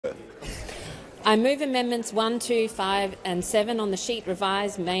I move Amendments 1, 2, 5 and 7 on the sheet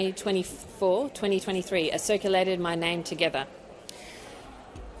revised May 24, 2023, as circulated in my name together.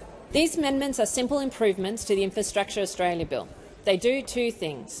 These amendments are simple improvements to the Infrastructure Australia Bill. They do two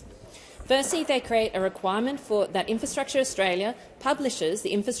things. Firstly, they create a requirement for that Infrastructure Australia publishes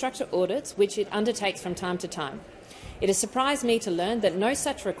the infrastructure audits which it undertakes from time to time. It has surprised me to learn that no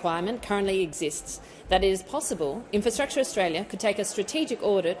such requirement currently exists, that it is possible Infrastructure Australia could take a strategic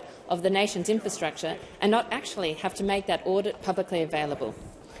audit of the nation's infrastructure and not actually have to make that audit publicly available.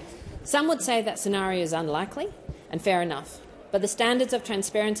 Some would say that scenario is unlikely, and fair enough. But the standards of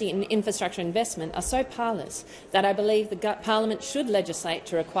transparency in infrastructure investment are so parlous that I believe the Parliament should legislate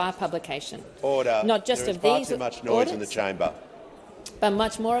to require publication. Order. Not just there is of far these too much noise audits, in the chamber. but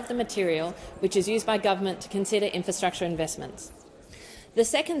much more of the material which is used by government to consider infrastructure investments. The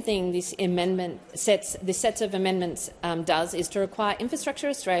second thing this set of amendments does is to require Infrastructure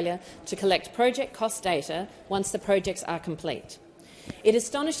Australia to collect project cost data once the projects are complete. It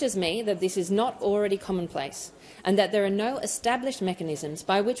astonishes me that this is not already commonplace and that there are no established mechanisms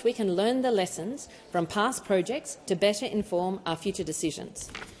by which we can learn the lessons from past projects to better inform our future decisions.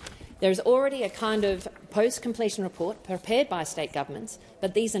 There is already a kind of post-completion report prepared by state governments,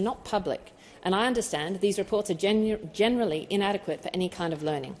 but these are not public, and I understand these reports are generally inadequate for any kind of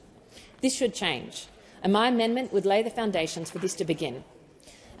learning. This should change, and my amendment would lay the foundations for this to begin.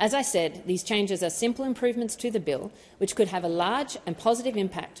 As I said, these changes are simple improvements to the bill, which could have a large and positive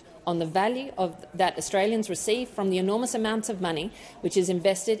impact on the value that Australians receive from the enormous amounts of money which is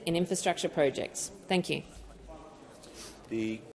invested in infrastructure projects. Thank you.